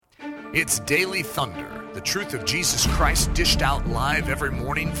It's Daily Thunder, the truth of Jesus Christ dished out live every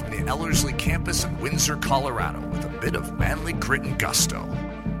morning from the Ellerslie campus in Windsor, Colorado, with a bit of manly grit and gusto.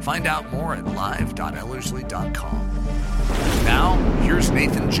 Find out more at live.ellerslie.com. Now, here's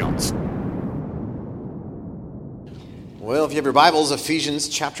Nathan Johnson. Well, if you have your Bibles, Ephesians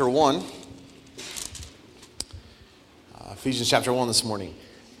chapter 1. Ephesians chapter 1 this morning.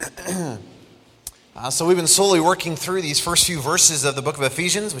 So we've been slowly working through these first few verses of the book of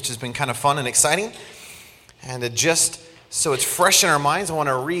Ephesians, which has been kind of fun and exciting. And just so it's fresh in our minds, I want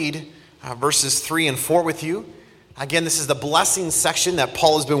to read verses 3 and 4 with you. Again, this is the blessing section that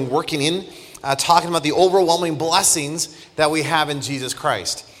Paul has been working in, talking about the overwhelming blessings that we have in Jesus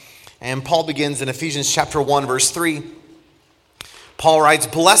Christ. And Paul begins in Ephesians chapter 1, verse 3. Paul writes,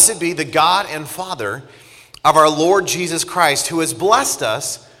 "Blessed be the God and Father of our Lord Jesus Christ, who has blessed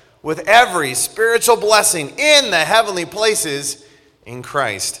us with every spiritual blessing in the heavenly places in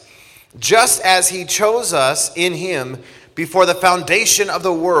Christ, just as he chose us in him before the foundation of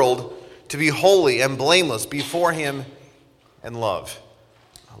the world to be holy and blameless before him in love."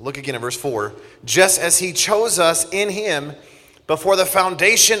 Look again at verse 4. "Just as he chose us in him before the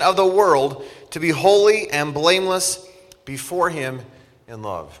foundation of the world to be holy and blameless before him in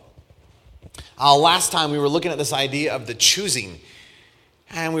love." Last time we were looking at this idea of the choosing.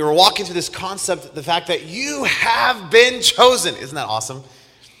 And we were walking through this concept, the fact that you have been chosen. Isn't that awesome?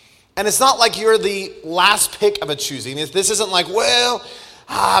 And it's not like you're the last pick of a choosing. This isn't like,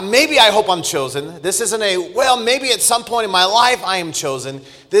 maybe I hope I'm chosen. This isn't maybe at some point in my life I am chosen.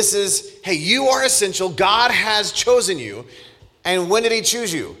 This is, hey, you are essential. God has chosen you. And when did he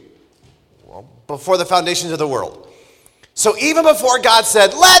choose you? Well, before the foundations of the world. So even before God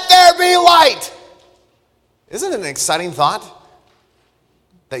said, "Let there be light," isn't it an exciting thought?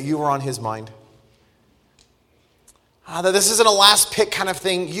 That you were on his mind. That this isn't a last pick kind of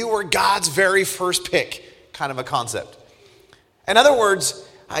thing. You were God's very first pick kind of a concept. In other words,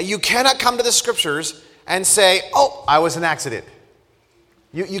 you cannot come to the scriptures and say, "Oh, I was an accident."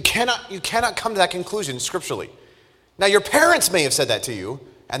 You cannot come to that conclusion scripturally. Now, your parents may have said that to you,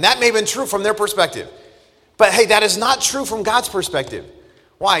 and that may have been true from their perspective. But hey, that is not true from God's perspective.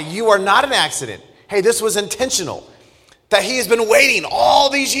 Why? You are not an accident. Hey, this was intentional. That he has been waiting all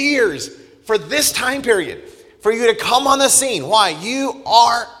these years for this time period, for you to come on the scene. Why? You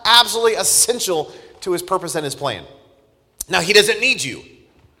are absolutely essential to his purpose and his plan. Now, he doesn't need you.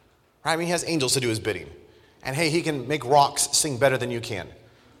 Right? I mean, he has angels to do his bidding. And hey, he can make rocks sing better than you can.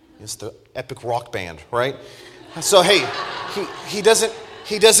 It's the epic rock band, right? So hey, he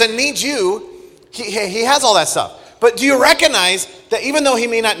doesn't need you. He has all that stuff. But do you recognize that even though he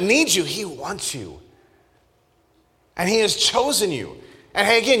may not need you, he wants you? And he has chosen you. And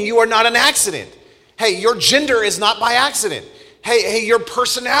hey, again, you are not an accident. Hey, your gender is not by accident. Hey, your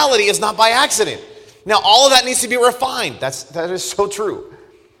personality is not by accident. Now, all of that needs to be refined. That is so true.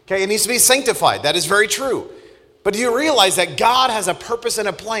 Okay, it needs to be sanctified. That is very true. But do you realize that God has a purpose and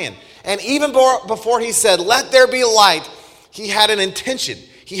a plan? And even before he said, "Let there be light," he had an intention.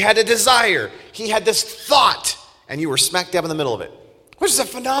 He had a desire. He had this thought. And you were smack dab in the middle of it. Which is a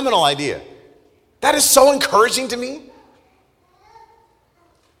phenomenal idea. That is so encouraging to me.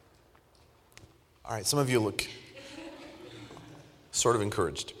 All right, some of you look sort of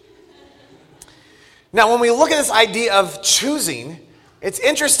encouraged. Now, when we look at this idea of choosing, it's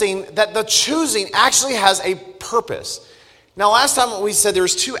interesting that the choosing actually has a purpose. Now, last time we said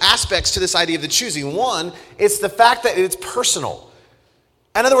there's two aspects to this idea of the choosing. One, it's the fact that it's personal.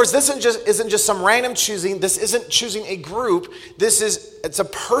 In other words, this isn't just some random choosing. This isn't choosing a group. It's a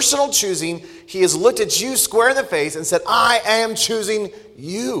personal choosing. He has looked at you square in the face and said, "I am choosing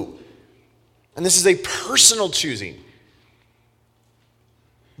you." And this is a personal choosing.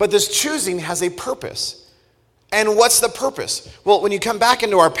 But this choosing has a purpose. And what's the purpose? Well, when you come back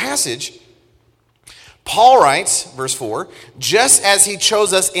into our passage, Paul writes, verse 4, "Just as he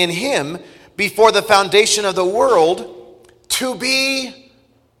chose us in him before the foundation of the world to be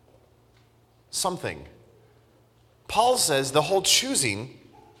something." Paul says the whole choosing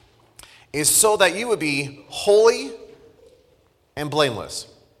is so that you would be holy and blameless.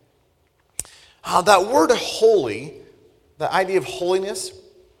 That word holy, the idea of holiness,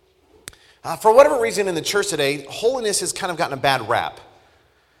 for whatever reason in the church today, holiness has kind of gotten a bad rap.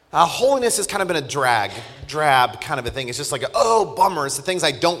 Holiness has kind of been a drab kind of a thing. It's just like, bummer, it's the things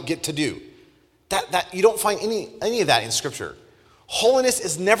I don't get to do. That you don't find any of that in Scripture. Holiness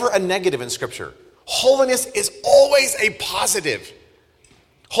is never a negative in Scripture. Holiness is always a positive.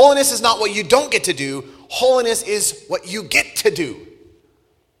 Holiness is not what you don't get to do. Holiness is what you get to do.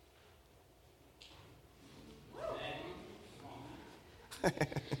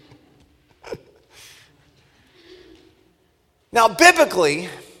 Now, biblically,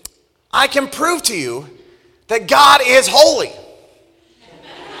 I can prove to you that God is holy.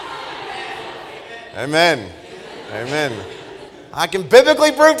 Amen. Amen. I can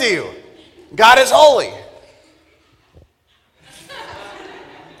biblically prove to you God is holy.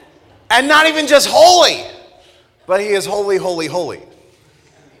 And not even just holy, but he is holy, holy, holy.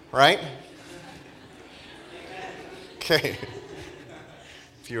 Right? Okay.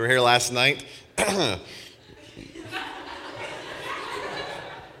 If you were here last night,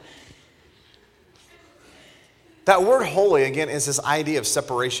 that word holy, again, is this idea of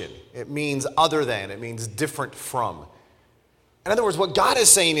separation. It means other than. It means different from. In other words, what God is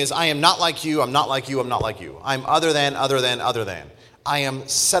saying is, I am not like you, I'm not like you, I'm not like you. I'm other than, other than, other than. I am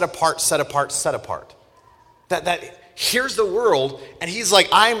set apart, set apart, set apart. That here's the world, and he's like,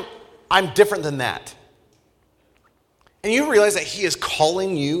 I'm different than that. And you realize that he is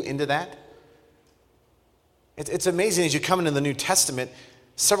calling you into that? It's amazing as you come into the New Testament.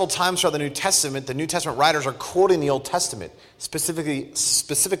 Several times throughout the New Testament writers are quoting the Old Testament,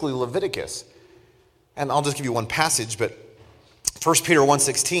 specifically Leviticus. And I'll just give you one passage, but 1 Peter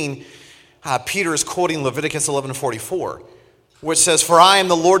 1:16, Peter is quoting Leviticus 11:44, which says, "For I am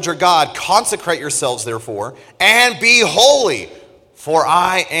the Lord your God, consecrate yourselves therefore, and be holy, for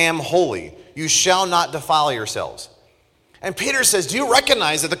I am holy. You shall not defile yourselves." And Peter says, do you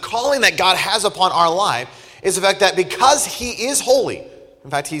recognize that the calling that God has upon our life is the fact that because he is holy,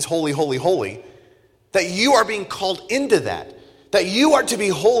 in fact, he's holy, holy, holy, that you are being called into that. That you are to be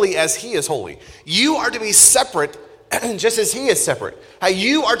holy as he is holy. You are to be separate just as he is separate.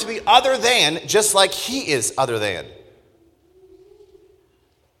 You are to be other than just like he is other than.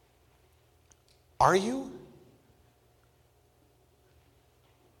 Are you?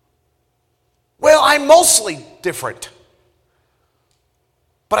 Well, I'm mostly different,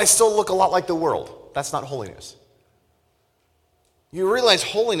 but I still look a lot like the world. That's not holiness. You realize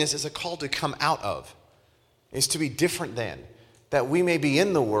holiness is a call to come out of, is to be different than, that we may be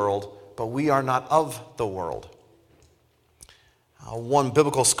in the world, but we are not of the world. One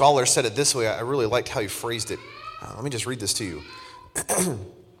biblical scholar said it this way. I really liked how he phrased it. Let me just read this to you.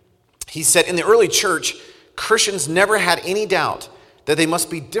 He said, in the early church, Christians never had any doubt that they must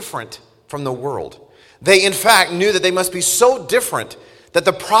be different from the world. They, in fact, knew that they must be so different that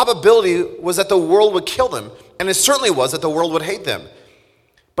the probability was that the world would kill them, and it certainly was that the world would hate them.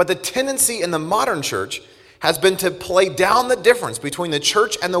 But the tendency in the modern church has been to play down the difference between the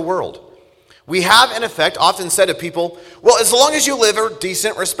church and the world. We have, in effect, often said to people, well, as long as you live a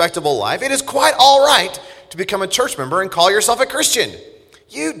decent, respectable life, it is quite all right to become a church member and call yourself a Christian.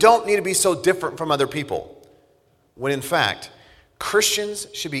 You don't need to be so different from other people. When in fact, Christians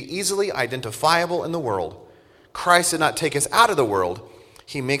should be easily identifiable in the world. Christ did not take us out of the world.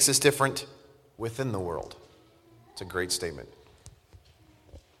 He makes us different within the world. It's a great statement.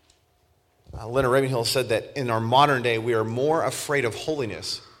 Leonard Ravenhill said that in our modern day, we are more afraid of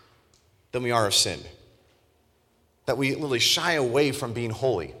holiness than we are of sin. That we literally shy away from being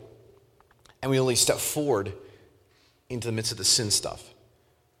holy. And we only step forward into the midst of the sin stuff.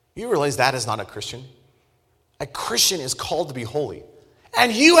 You realize that is not a Christian? A Christian is called to be holy.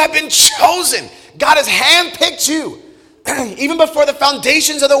 And you have been chosen. God has handpicked you. Even before the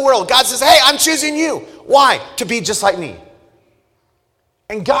foundations of the world, God says, hey, I'm choosing you. Why? To be just like me.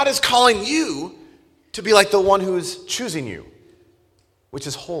 And God is calling you to be like the one who is choosing you, which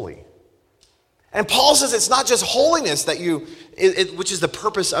is holy. And Paul says it's not just holiness that which is the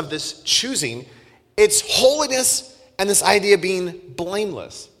purpose of this choosing. It's holiness and this idea of being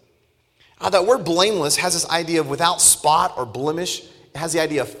blameless. That word blameless has this idea of without spot or blemish. It has the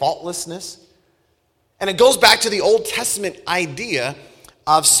idea of faultlessness. And it goes back to the Old Testament idea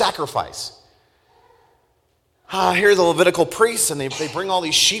of sacrifice. Here are the Levitical priests, and they bring all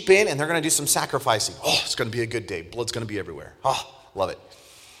these sheep in, and they're going to do some sacrificing. Oh, it's going to be a good day. Blood's going to be everywhere. Oh, love it.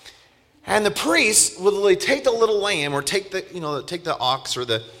 And the priests will literally take the little lamb, or take the ox or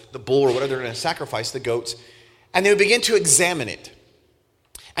the bull or whatever they're going to sacrifice, the goats, and they would begin to examine it.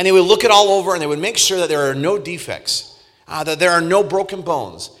 And they would look it all over, and they would make sure that there are no defects, that there are no broken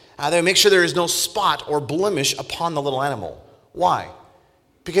bones. They would make sure there is no spot or blemish upon the little animal. Why?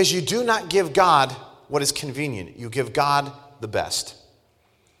 Because you do not give God what is convenient. You give God the best.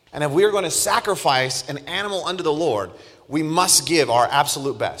 And if we are going to sacrifice an animal unto the Lord, we must give our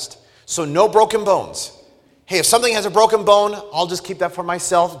absolute best. So no broken bones. Hey, if something has a broken bone, I'll just keep that for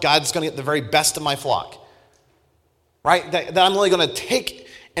myself. God's going to get the very best of my flock. Right? That I'm only going to take,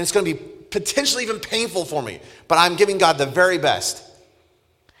 and it's going to be potentially even painful for me. But I'm giving God the very best.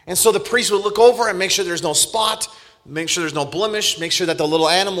 And so the priest would look over and make sure there's no spot, make sure there's no blemish, make sure that the little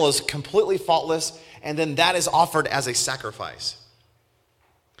animal is completely faultless, and then that is offered as a sacrifice.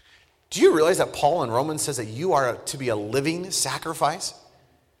 Do you realize that Paul in Romans says that you are to be a living sacrifice?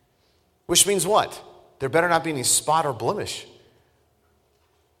 Which means what? There better not be any spot or blemish.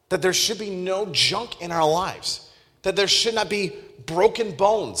 That there should be no junk in our lives. That there should not be broken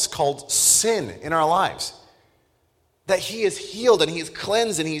bones called sin in our lives. That he is healed and he is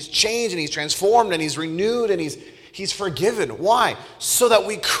cleansed and he's changed and he's transformed and he's renewed and he's forgiven. Why? So that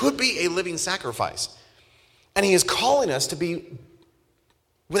we could be a living sacrifice. And he is calling us to be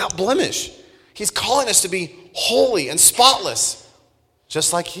without blemish. He's calling us to be holy and spotless,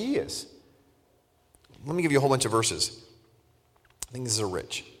 just like he is. Let me give you a whole bunch of verses. I think these are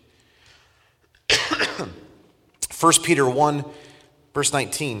rich. 1 Peter 1, verse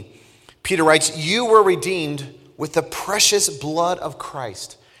 19. Peter writes, "You were redeemed with the precious blood of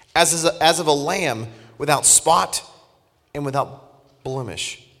Christ, as of a lamb without spot and without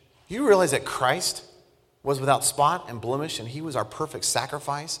blemish." You realize that Christ was without spot and blemish, and he was our perfect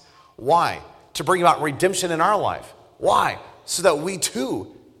sacrifice? Why? To bring about redemption in our life. Why? So that we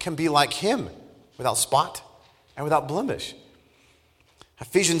too can be like him, without spot and without blemish.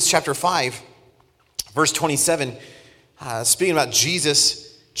 Ephesians chapter 5, verse 27, speaking about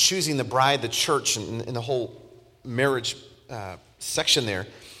Jesus choosing the bride, the church, and the whole marriage section there.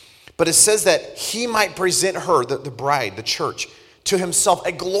 But it says that he might present her, the bride, the church, to himself,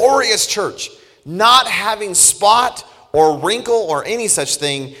 a glorious church, not having spot or wrinkle or any such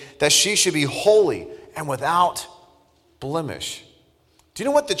thing, that she should be holy and without blemish. Do you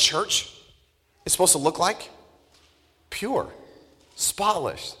know what the church is supposed to look like? Pure,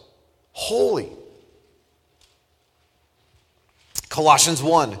 spotless, holy. Colossians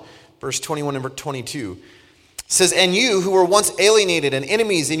 1, verse 21 and 22 says, "And you who were once alienated and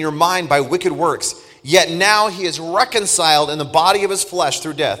enemies in your mind by wicked works, yet now he is reconciled in the body of his flesh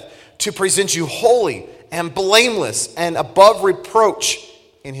through death, to present you holy and blameless and above reproach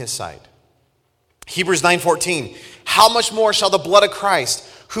in his sight." Hebrews 9:14, "How much more shall the blood of Christ,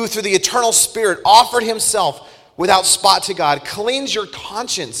 who through the eternal Spirit offered himself without spot to God, cleanse your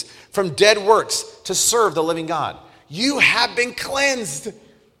conscience from dead works to serve the living God." You have been cleansed.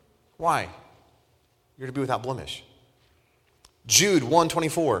 Why? You're to be without blemish. Jude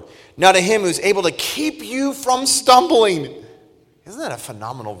 1:24, "Now to him who's able to keep you from stumbling." Isn't that a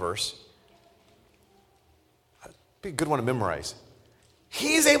phenomenal verse? That'd be a good one to memorize.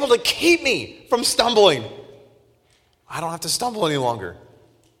 He's able to keep me from stumbling. I don't have to stumble any longer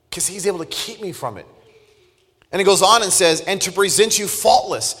because he's able to keep me from it. And it goes on and says, "And to present you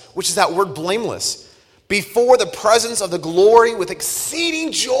faultless," which is that word blameless, "before the presence of the glory with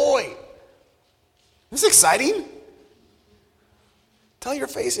exceeding joy." Isn't this exciting? Tell your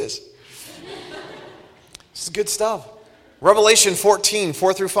faces. This is good stuff. Revelation 14,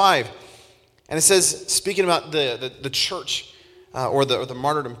 4 through 5. And it says, speaking about the church, or the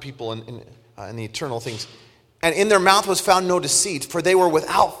martyrdom people in the eternal things, "And in their mouth was found no deceit, for they were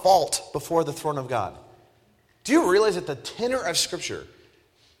without fault before the throne of God." Do you realize that the tenor of Scripture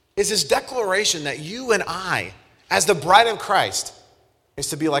is this declaration that you and I, as the bride of Christ, is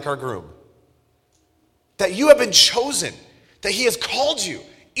to be like our groom? That you have been chosen, that he has called you,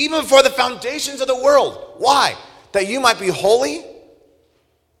 even before the foundations of the world. Why? That you might be holy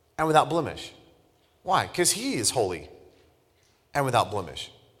and without blemish. Why? Because he is holy and without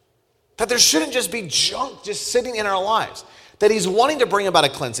blemish. That there shouldn't just be junk just sitting in our lives. That he's wanting to bring about a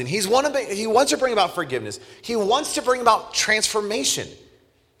cleansing. He wants to bring about forgiveness. He wants to bring about transformation.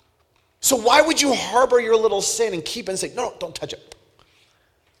 So why would you harbor your little sin and keep it and say, "No, don't touch it,"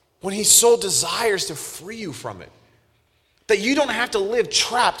 when he so desires to free you from it? That you don't have to live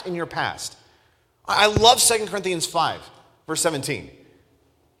trapped in your past. I love 2 Corinthians 5, verse 17.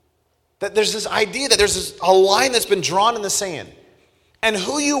 That there's this idea that there's a line that's been drawn in the sand. And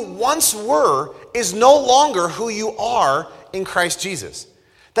who you once were is no longer who you are in Christ Jesus.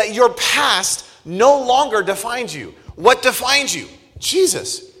 That your past no longer defines you. What defines you?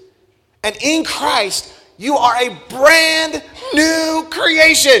 Jesus. And in Christ, you are a brand new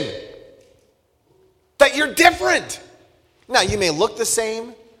creation. That you're different. Now, you may look the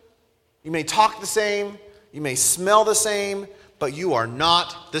same, you may talk the same, you may smell the same, but you are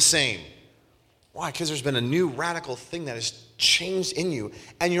not the same. Why? Because there's been a new radical thing that has changed in you,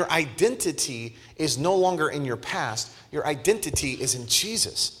 and your identity is no longer in your past. Your identity is in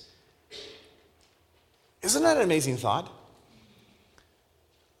Jesus. Isn't that an amazing thought?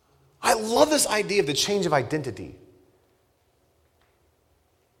 I love this idea of the change of identity.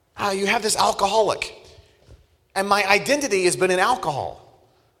 You have this alcoholic, and my identity has been in alcohol.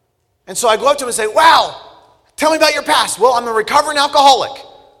 And so I go up to him and say, "Wow, Tell me about your past. Well, I'm a recovering alcoholic.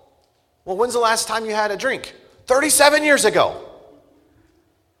 Well, when's the last time you had a drink? 37 years ago.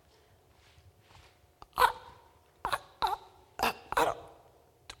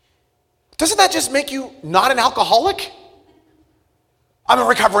 Doesn't that just make you not an alcoholic? I'm a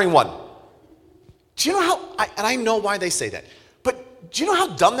recovering one. Do you know how, and I know why they say that, but do you know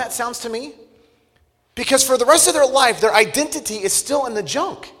how dumb that sounds to me? Because for the rest of their life, their identity is still in the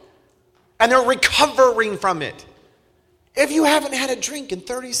junk. And they're recovering from it. If you haven't had a drink in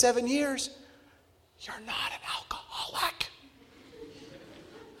 37 years, you're not an alcoholic.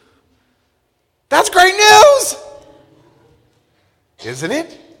 That's great news, isn't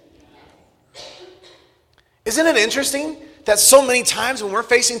it? Isn't it interesting that so many times when we're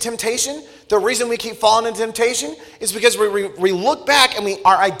facing temptation, the reason we keep falling into temptation is because we look back and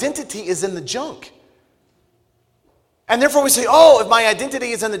our identity is in the junk. And therefore we say, oh, if my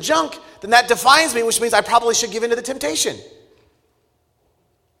identity is in the junk, then that defines me, which means I probably should give in to the temptation.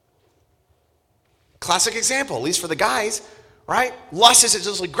 Classic example, at least for the guys, right? Lust has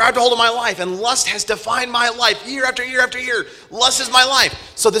just like grabbed a hold of my life, and lust has defined my life year after year after year. Lust is my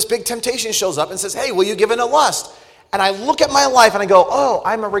life. So this big temptation shows up and says, hey, will you give in to lust? And I look at my life and I go, oh,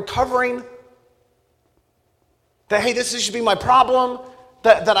 I'm a recovering, that, hey, this should be my problem,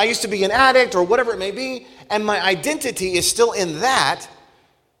 that I used to be an addict or whatever it may be, and my identity is still in that.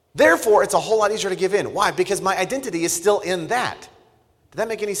 Therefore, it's a whole lot easier to give in. Why? Because my identity is still in that. Did that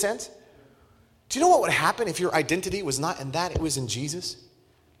make any sense? Do you know what would happen if your identity was not in that, it was in Jesus?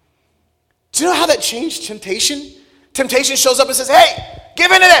 Do you know how that changed temptation? Temptation shows up and says, hey,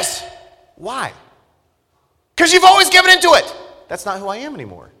 give into this. Why? Because you've always given into it. That's not who I am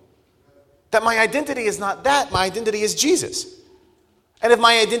anymore. That my identity is not that, my identity is Jesus. And if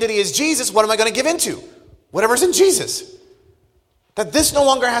my identity is Jesus, what am I going to give into? Whatever's in Jesus. That this no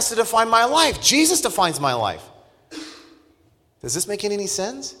longer has to define my life. Jesus defines my life. Does this make any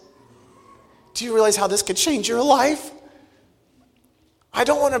sense? Do you realize how this could change your life? I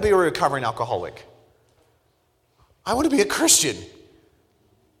don't want to be a recovering alcoholic. I want to be a Christian.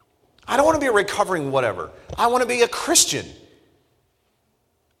 I don't want to be a recovering whatever. I want to be a Christian.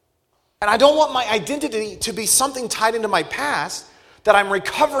 And I don't want my identity to be something tied into my past that I'm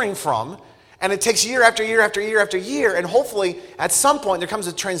recovering from, and it takes year after year after year after year, and hopefully at some point there comes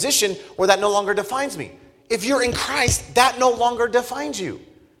a transition where that no longer defines me. If you're in Christ, that no longer defines you.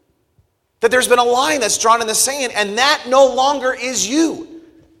 That there's been a line that's drawn in the sand, and that no longer is you.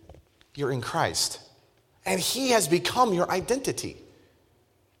 You're in Christ. And He has become your identity.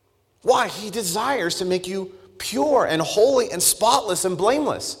 Why? He desires to make you pure and holy and spotless and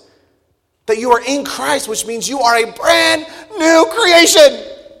blameless. That you are in Christ, which means you are a brand new creation.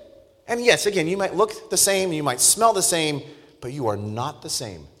 And yes, again, you might look the same, you might smell the same, but you are not the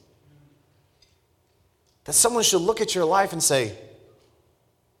same. That someone should look at your life and say,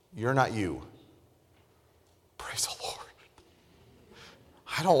 you're not you. Praise the Lord.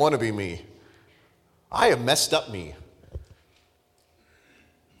 I don't want to be me. I have messed up me.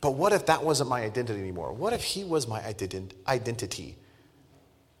 But what if that wasn't my identity anymore? What if He was my identity?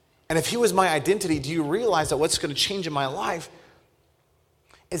 And if He was my identity, do you realize that what's going to change in my life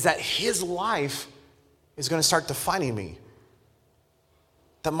is that His life is going to start defining me?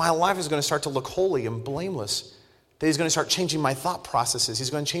 That my life is going to start to look holy and blameless. That He's going to start changing my thought processes. He's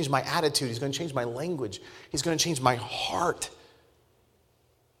going to change my attitude. He's going to change my language. He's going to change my heart.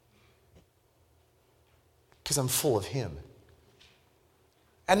 Because I'm full of Him.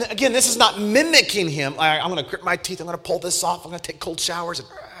 And again, this is not mimicking Him. I'm going to grit my teeth. I'm going to pull this off. I'm going to take cold showers.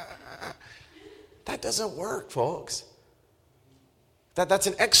 That doesn't work, folks. That's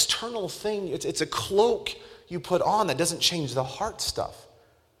an external thing. It's a cloak you put on that doesn't change the heart stuff.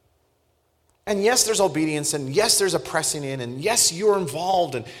 And yes, there's obedience, and yes, there's a pressing in, and yes, you're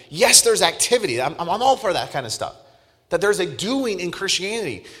involved, and yes, there's activity. I'm all for that kind of stuff. That there's a doing in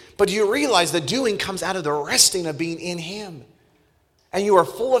Christianity. But do you realize the doing comes out of the resting of being in Him? And you are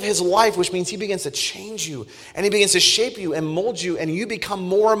full of His life, which means He begins to change you, and He begins to shape you and mold you, and you become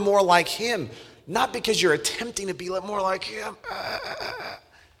more and more like Him. Not because you're attempting to be more like Him,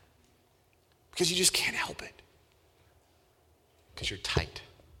 because you just can't help it. Because you're tight.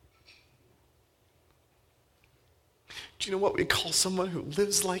 Do you know what we call someone who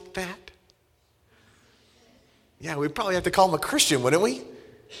lives like that? Yeah, we'd probably have to call them a Christian, wouldn't we?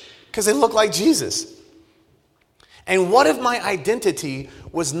 Because they look like Jesus. And what if my identity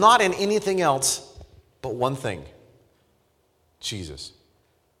was not in anything else but one thing? Jesus.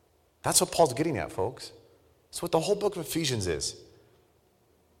 That's what Paul's getting at, folks. That's what the whole book of Ephesians is.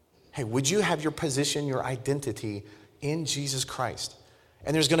 Hey, would you have your position, your identity in Jesus Christ?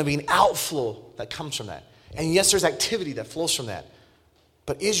 And there's going to be an outflow that comes from that. And yes, there's activity that flows from that.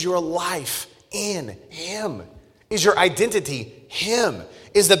 But is your life in Him? Is your identity Him?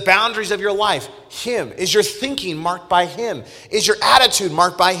 Is the boundaries of your life Him? Is your thinking marked by Him? Is your attitude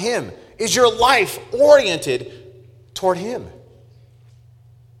marked by Him? Is your life oriented toward Him?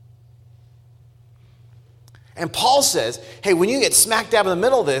 And Paul says, hey, when you get smack dab in the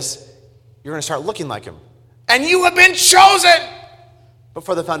middle of this, you're going to start looking like Him. And you have been chosen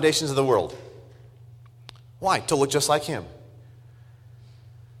before the foundations of the world. Why? To look just like Him.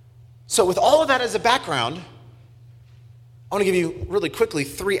 So with all of that as a background, I want to give you really quickly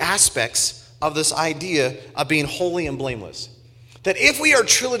 3 aspects of this idea of being holy and blameless. That if we are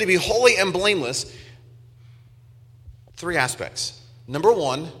truly to be holy and blameless, 3 aspects. Number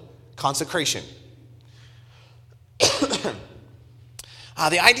 1, consecration.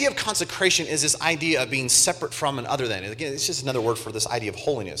 The idea of consecration is this idea of being separate from and other than. Again, it's just another word for this idea of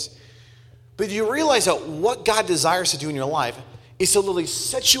holiness. But you realize that what God desires to do in your life is to literally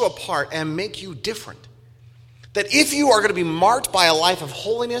set you apart and make you different. That if you are going to be marked by a life of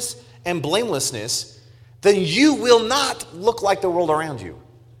holiness and blamelessness, then you will not look like the world around you.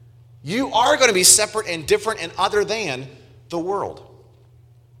 You are going to be separate and different and other than the world.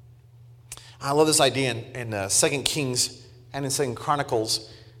 I love this idea in 2 Kings and in 2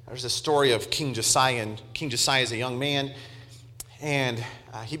 Chronicles. There's a story of King Josiah, and King Josiah is a young man, and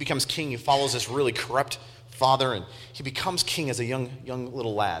he becomes king. He follows this really corrupt father, and he becomes king as a young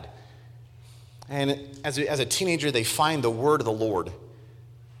little lad. And as a teenager, they find the word of the Lord.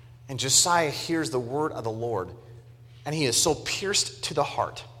 And Josiah hears the word of the Lord, and he is so pierced to the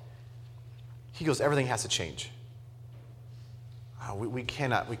heart. He goes, everything has to change. We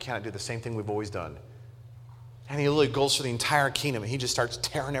cannot do the same thing we've always done. And he literally goes through the entire kingdom, and he just starts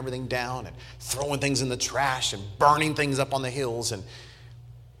tearing everything down and throwing things in the trash and burning things up on the hills. And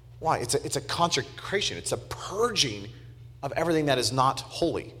why? It's a consecration. It's a purging of everything that is not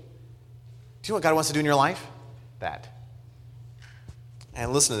holy. Do you know what God wants to do in your life? That.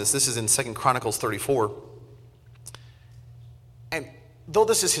 And listen to this. This is in 2 Chronicles 34. And though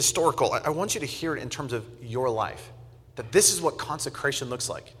this is historical, I want you to hear it in terms of your life. That this is what consecration looks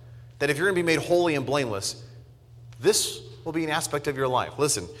like. That if you're going to be made holy and blameless, this will be an aspect of your life.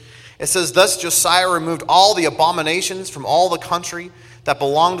 Listen. It says, thus Josiah removed all the abominations from all the country that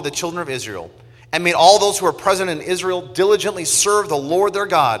belonged to the children of Israel, and made all those who were present in Israel diligently serve the Lord their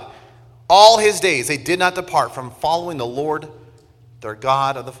God. All his days they did not depart from following the Lord their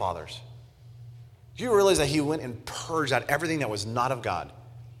God of the fathers. Do you realize that he went and purged out everything that was not of God?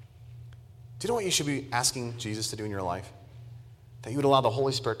 Do you know what you should be asking Jesus to do in your life? That you would allow the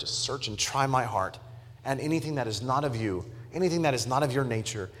Holy Spirit to search and try my heart, and anything that is not of you, anything that is not of your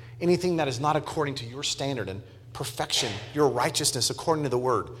nature, anything that is not according to your standard and perfection, your righteousness according to the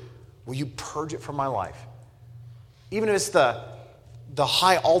word, will you purge it from my life? Even if it's the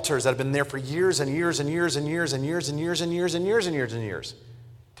high altars that have been there for years and years and years and years and years and years and years and years and years and years,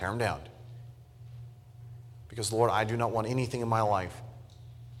 tear them down. Because, Lord, I do not want anything in my life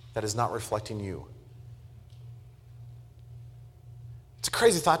that is not reflecting you. It's a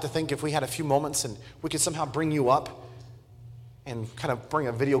crazy thought to think if we had a few moments and we could somehow bring you up and kind of bring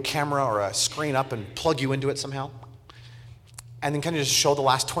a video camera or a screen up and plug you into it somehow, and then kind of just show the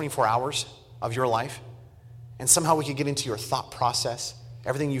last 24 hours of your life, and somehow we could get into your thought process,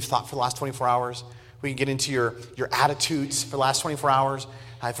 everything you've thought for the last 24 hours. We can get into your attitudes for the last 24 hours.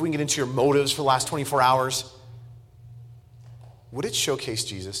 If we can get into your motives for the last 24 hours, would it showcase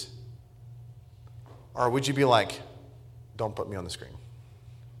Jesus? Or would you be like, don't put me on the screen.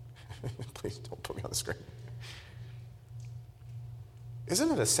 Please don't put me on the screen.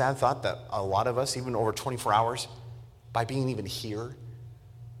 Isn't it a sad thought that a lot of us, even over 24 hours, by being even here,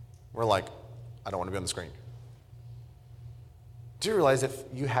 we're like, I don't want to be on the screen. Do you realize if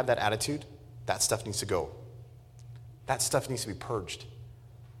you have that attitude, that stuff needs to go? That stuff needs to be purged.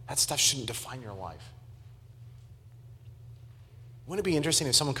 That stuff shouldn't define your life. Wouldn't it be interesting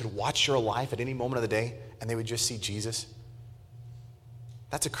if someone could watch your life at any moment of the day and they would just see Jesus?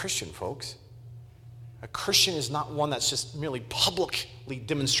 That's a Christian, folks. A Christian is not one that's just merely publicly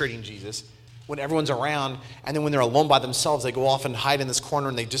demonstrating Jesus when everyone's around, and then when they're alone by themselves, they go off and hide in this corner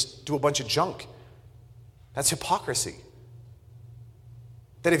and they just do a bunch of junk. That's hypocrisy.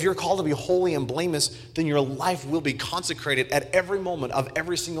 That if you're called to be holy and blameless, then your life will be consecrated at every moment of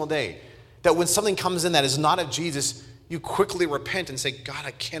every single day. That when something comes in that is not of Jesus, you quickly repent and say, God,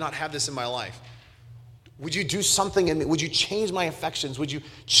 I cannot have this in my life. Would you do something in me? Would you change my affections? Would you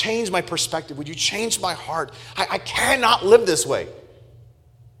change my perspective? Would you change my heart? I cannot live this way.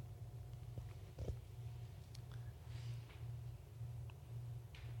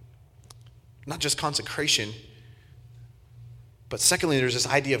 not just consecration, but secondly, there's this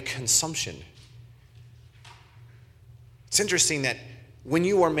idea of consumption. It's interesting that when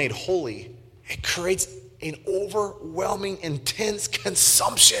you are made holy, it creates an overwhelming, intense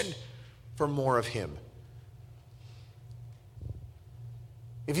consumption for more of him.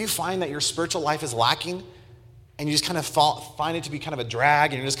 If you find that your spiritual life is lacking, and you just kind of find it to be kind of a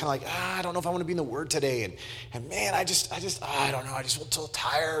drag, and you're just kind of like, I don't know if I want to be in the Word today, and man, I don't know, I just feel so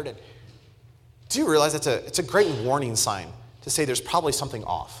tired. And do you realize it's a great warning sign to say there's probably something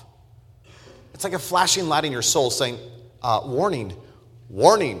off? It's like a flashing light in your soul saying, warning,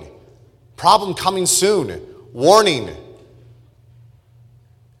 warning, problem coming soon, warning.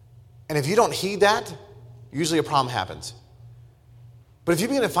 And if you don't heed that, usually a problem happens. But if you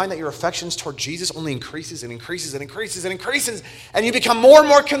begin to find that your affections toward Jesus only increases and increases and increases and increases, and you become more and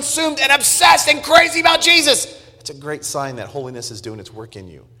more consumed and obsessed and crazy about Jesus, it's a great sign that holiness is doing its work in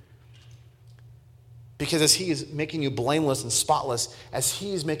you. Because as he is making you blameless and spotless, as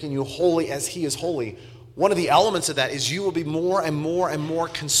he is making you holy as he is holy, one of the elements of that is you will be more and more and more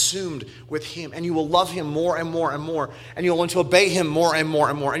consumed with him, and you will love him more and more and more, and you'll want to obey him more and more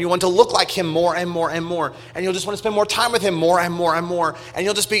and more, and you want to look like him more and more and more, and you'll just want to spend more time with him more and more and more, and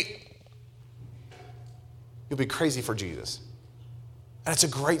you'll be crazy for Jesus. And it's a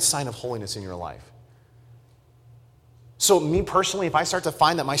great sign of holiness in your life. So me personally, if I start to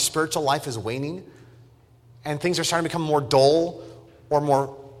find that my spiritual life is waning, and things are starting to become more dull or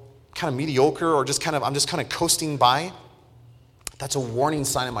more kind of mediocre, or I'm just kind of coasting by, that's a warning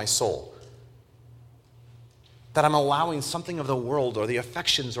sign in my soul that I'm allowing something of the world or the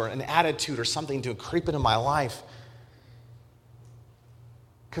affections or an attitude or something to creep into my life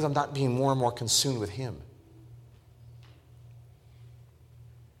because I'm not being more and more consumed with him.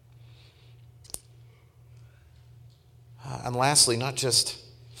 And lastly, not just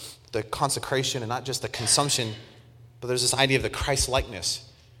the consecration and not just the consumption, but there's this idea of the Christ-likeness.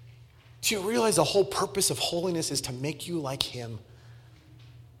 Do you realize the whole purpose of holiness is to make you like him?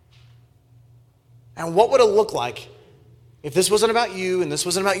 And what would it look like if this wasn't about you, and this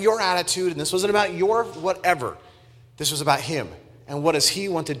wasn't about your attitude, and this wasn't about your whatever? This was about him. And what does he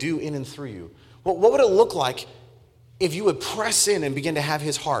want to do in and through you? What would it look like if you would press in and begin to have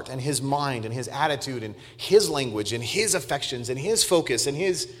his heart and his mind and his attitude and his language and his affections and his focus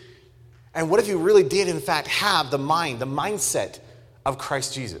and what if you really did in fact have the mindset of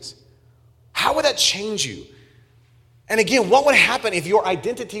Christ Jesus? How would that change you? And again, what would happen if your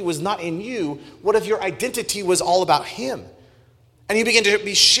identity was not in you? What if your identity was all about him? And you begin to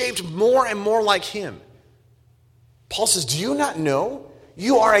be shaped more and more like him. Paul says, do you not know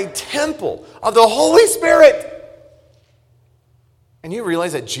you are a temple of the Holy Spirit? And you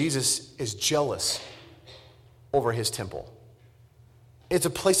realize that Jesus is jealous over his temple. It's a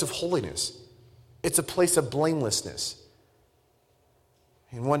place of holiness. It's a place of blamelessness.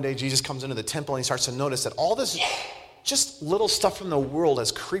 And one day Jesus comes into the temple and he starts to notice that all this just little stuff from the world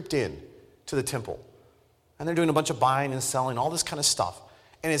has creeped in to the temple. And they're doing a bunch of buying and selling, all this kind of stuff.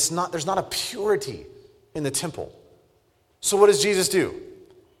 And there's not a purity in the temple. So what does Jesus do?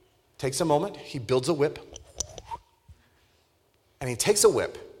 Takes a moment, he builds a whip. And he takes a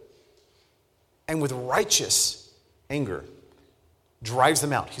whip and with righteous anger drives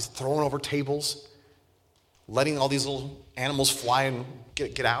them out. He's throwing over tables, letting all these little animals fly and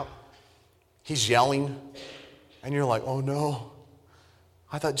get out. He's yelling. And you're like, oh no,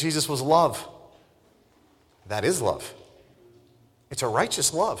 I thought Jesus was love. That is love. It's a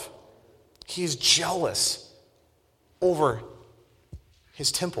righteous love. He's jealous over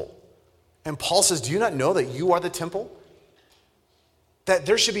his temple. And Paul says, do you not know that you are the temple? That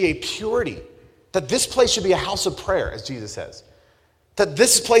there should be a purity. That this place should be a house of prayer, as Jesus says. That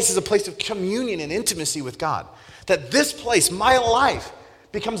this place is a place of communion and intimacy with God. That this place, my life,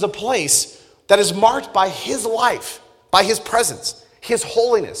 becomes a place that is marked by his life, by his presence, his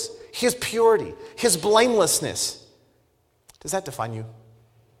holiness, his purity, his blamelessness. Does that define you?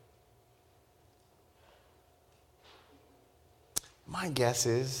 My guess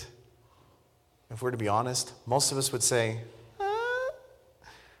is, if we're to be honest, most of us would say,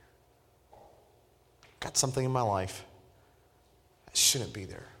 got something in my life that shouldn't be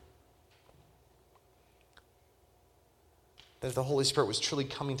there. That if the Holy Spirit was truly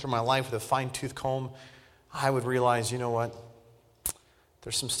coming through my life with a fine-tooth comb, I would realize, you know what?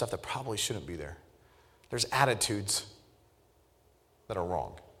 There's some stuff that probably shouldn't be there. There's attitudes that are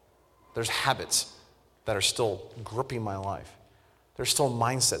wrong. There's habits that are still gripping my life. There's still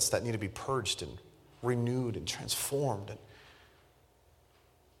mindsets that need to be purged and renewed and transformed. And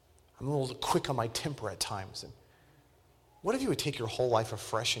I'm a little quick on my temper at times. And what if you would take your whole life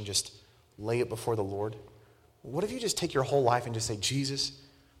afresh and just lay it before the Lord? What if you just take your whole life and just say, Jesus,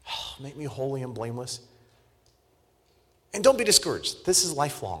 make me holy and blameless? And don't be discouraged. This is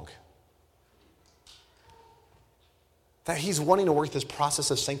lifelong. That he's wanting to work this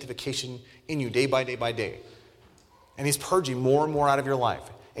process of sanctification in you day by day by day. And he's purging more and more out of your life.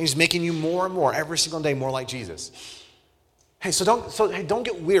 And he's making you more and more every single day more like Jesus. Hey, so don't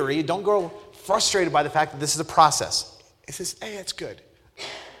get weary. Don't grow frustrated by the fact that this is a process. It says, hey, it's good.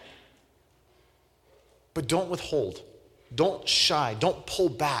 But don't withhold. Don't shy. Don't pull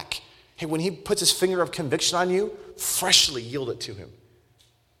back. Hey, when he puts his finger of conviction on you, freshly yield it to him.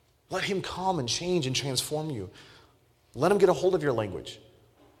 Let him come and change and transform you. Let him get a hold of your language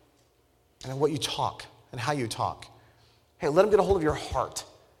and what you talk and how you talk. Hey, let him get a hold of your heart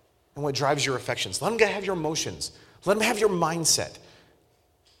and what drives your affections. Let him have your emotions. Let him have your mindset.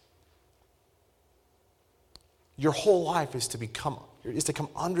 Your whole life is to come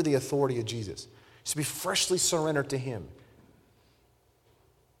under the authority of Jesus. It's to be freshly surrendered to him.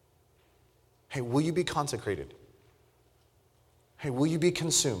 Hey, will you be consecrated? Hey, will you be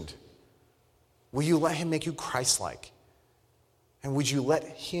consumed? Will you let him make you Christ-like? And would you let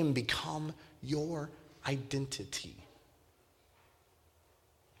him become your identity?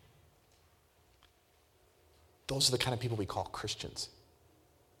 Those are the kind of people we call Christians.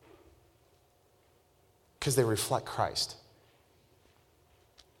 Because they reflect Christ.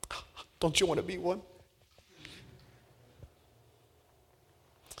 Don't you want to be one?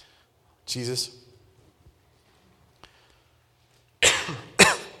 Jesus.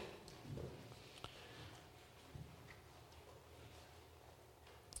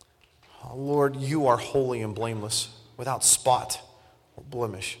 Oh, Lord, you are holy and blameless, without spot or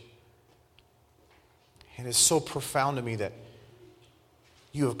blemish. It is so profound to me that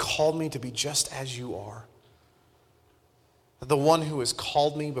you have called me to be just as you are. That the one who has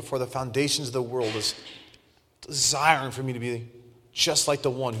called me before the foundations of the world is desiring for me to be just like the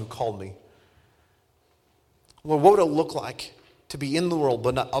one who called me. Lord, what would it look like to be in the world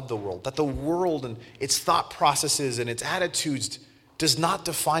but not of the world? That the world and its thought processes and its attitudes does not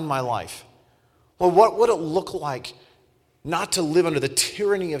define my life. Lord, what would it look like not to live under the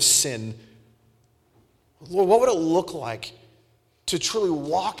tyranny of sin? Lord, what would it look like to truly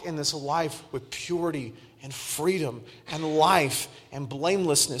walk in this life with purity and freedom and life and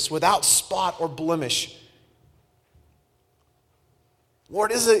blamelessness without spot or blemish?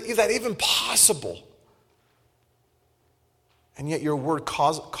 Lord, is that even possible? And yet your word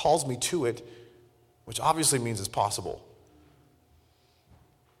calls me to it, which obviously means it's possible.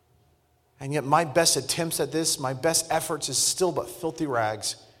 And yet my best attempts at this, my best efforts is still but filthy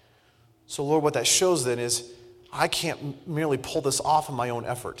rags. So Lord, what that shows then is I can't merely pull this off in my own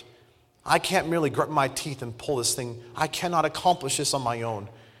effort. I can't merely grit my teeth and pull this thing. I cannot accomplish this on my own.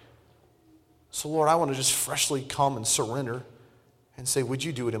 So Lord, I want to just freshly come and surrender and say, would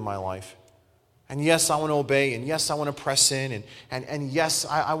you do it in my life? And yes, I want to obey, and yes, I want to press in, and yes,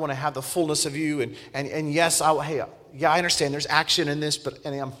 I want to have the fullness of you, and yes, I understand there's action in this,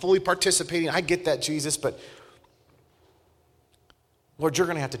 and I'm fully participating. I get that, Jesus, but Lord, you're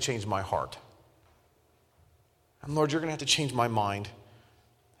going to have to change my heart. And Lord, you're going to have to change my mind.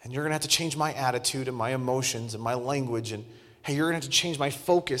 And you're going to have to change my attitude and my emotions and my language. And hey, you're going to have to change my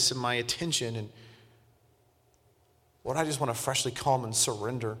focus and my attention. And Lord, I just want to freshly come and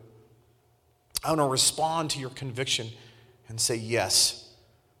surrender. I want to respond to your conviction and say, yes,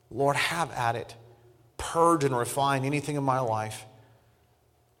 Lord, have at it. Purge and refine anything in my life.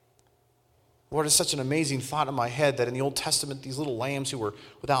 Lord, it's such an amazing thought in my head that in the Old Testament, these little lambs who were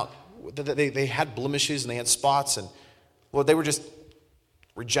without, they had blemishes and they had spots, and Lord, they were just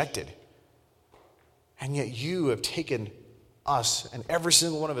rejected. And yet you have taken us, and every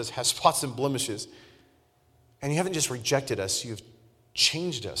single one of us has spots and blemishes. And you haven't just rejected us, you've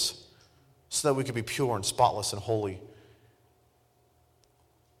changed us so that we could be pure and spotless and holy.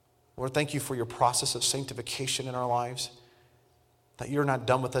 Lord, thank you for your process of sanctification in our lives, that you're not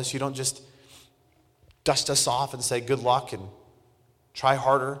done with us. You don't just dust us off and say good luck and try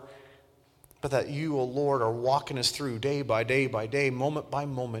harder, but that you, O Lord, are walking us through day by day by day, moment by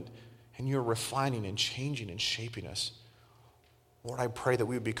moment, and you're refining and changing and shaping us. Lord, I pray that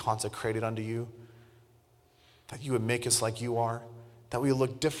we would be consecrated unto you, that you would make us like you are, that we would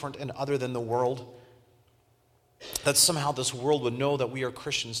look different and other than the world, that somehow this world would know that we are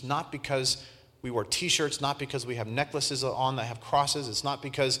Christians, not because we wear t-shirts, not because we have necklaces on that have crosses. It's not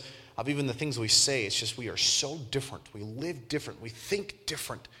because of even the things we say. It's just we are so different. We live different. We think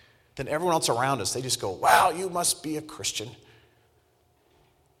different than everyone else around us. They just go, wow, you must be a Christian.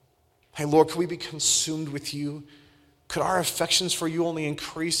 Hey, Lord, can we be consumed with you? Could our affections for you only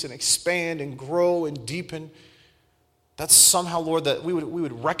increase and expand and grow and deepen? That somehow, Lord, that we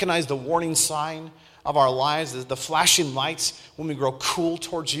would recognize the warning sign of our lives, the flashing lights when we grow cool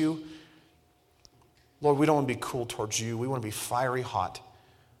towards you. Lord, we don't want to be cool towards you. We want to be fiery hot.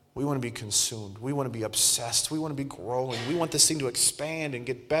 We want to be consumed. We want to be obsessed. We want to be growing. We want this thing to expand and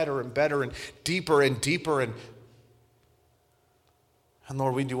get better and better and deeper and deeper. And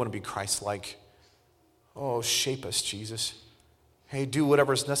Lord, we do want to be Christ-like. Oh, shape us, Jesus. Hey, do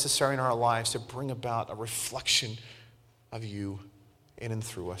whatever is necessary in our lives to bring about a reflection of you in and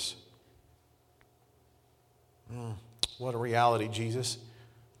through us. What a reality, Jesus.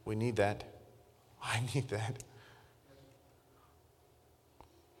 We need that. I need that.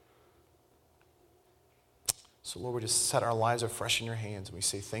 So, Lord, we just set our lives afresh in your hands, and we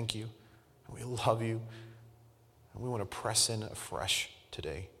say thank you, and we love you, and we want to press in afresh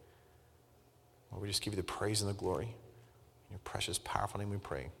today. Lord, we just give you the praise and the glory. In your precious, powerful name we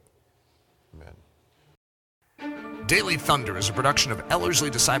pray. Amen. Daily Thunder is a production of Ellerslie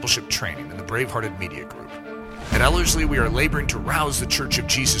Discipleship Training and the Bravehearted Media Group. At Ellerslie, we are laboring to rouse the Church of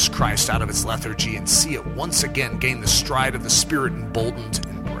Jesus Christ out of its lethargy and see it once again gain the stride of the Spirit, emboldened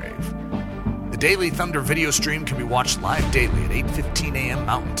and brave. The Daily Thunder video stream can be watched live daily at 8:15 a.m.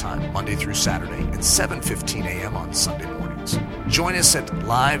 Mountain Time, Monday through Saturday, and 7:15 a.m. on Sunday mornings. Join us at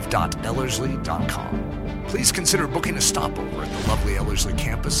live.ellerslie.com. Please consider booking a stopover at the lovely Ellerslie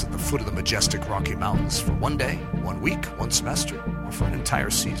campus at the foot of the majestic Rocky Mountains for 1 day, 1 week, 1 semester, or for an entire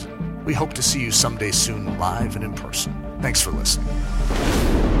season. We hope to see you someday soon, live and in person. Thanks for listening.